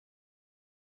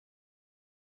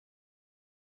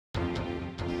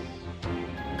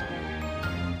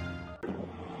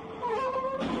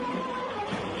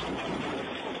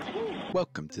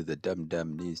Welcome to the Dum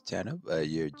Dum News Channel, where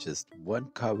you're just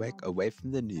one car wreck away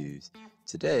from the news.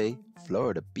 Today,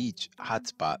 Florida beach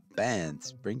hotspot bans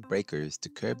spring breakers to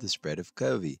curb the spread of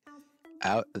COVID.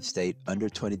 Out of state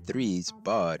under-23s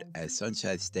barred as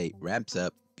Sunshine State ramps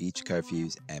up beach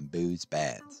curfews and booze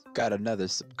bans. Got another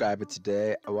subscriber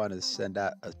today. I want to send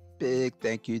out a big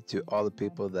thank you to all the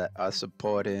people that are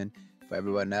supporting. For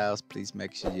everyone else, please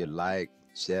make sure you like,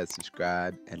 share,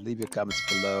 subscribe, and leave your comments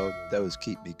below. Those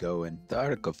keep me going. The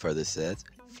article further says,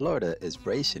 Florida is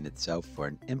bracing itself for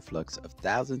an influx of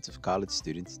thousands of college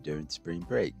students during spring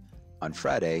break. On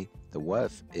Friday, the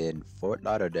WUF in Fort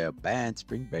Lauderdale banned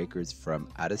spring breakers from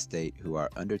out of state who are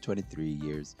under 23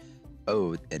 years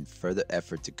old in further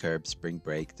effort to curb spring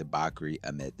break debauchery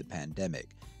amid the pandemic.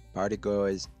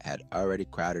 Partygoers had already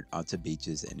crowded onto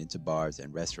beaches and into bars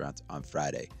and restaurants on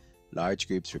Friday. Large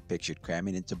groups were pictured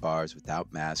cramming into bars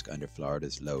without masks under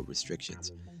Florida's low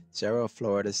restrictions. Several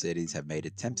Florida cities have made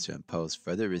attempts to impose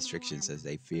further restrictions as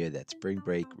they fear that spring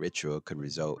break ritual could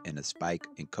result in a spike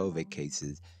in COVID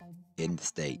cases in the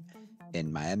state.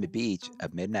 In Miami Beach, a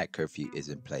midnight curfew is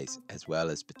in place, as well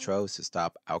as patrols to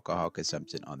stop alcohol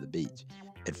consumption on the beach.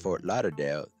 In Fort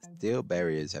Lauderdale, steel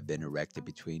barriers have been erected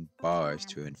between bars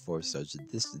to enforce social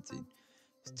distancing.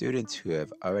 Students who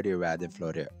have already arrived in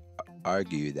Florida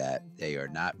argue that they are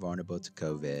not vulnerable to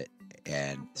COVID,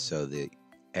 and so the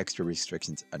extra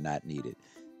restrictions are not needed.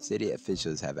 City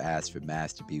officials have asked for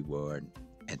masks to be worn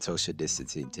and social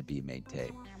distancing to be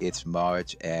maintained. It's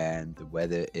March and the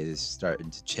weather is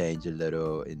starting to change a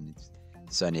little and it's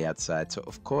sunny outside, so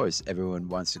of course everyone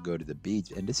wants to go to the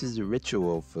beach, and this is a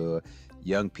ritual for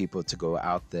young people to go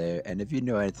out there. And if you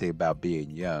know anything about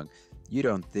being young, you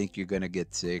don't think you're going to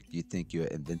get sick. You think you're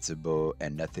invincible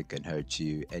and nothing can hurt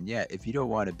you. And yeah, if you don't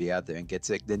want to be out there and get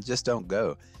sick, then just don't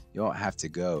go. You don't have to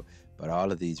go. But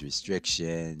all of these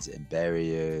restrictions and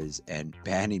barriers and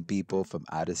banning people from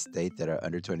out of state that are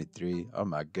under 23, oh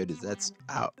my goodness, that's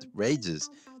outrageous.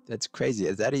 That's crazy.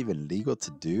 Is that even legal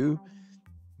to do?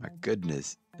 My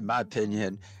goodness. In my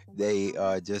opinion, they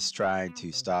are just trying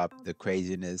to stop the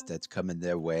craziness that's coming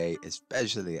their way,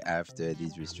 especially after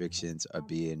these restrictions are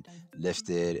being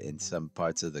lifted in some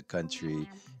parts of the country,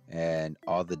 and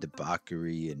all the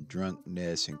debauchery and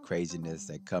drunkenness and craziness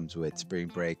that comes with spring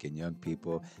break and young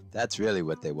people. That's really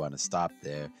what they want to stop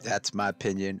there. That's my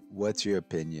opinion. What's your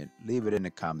opinion? Leave it in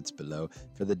the comments below.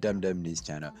 For the Dum Dum News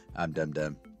Channel, I'm Dum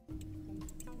Dum.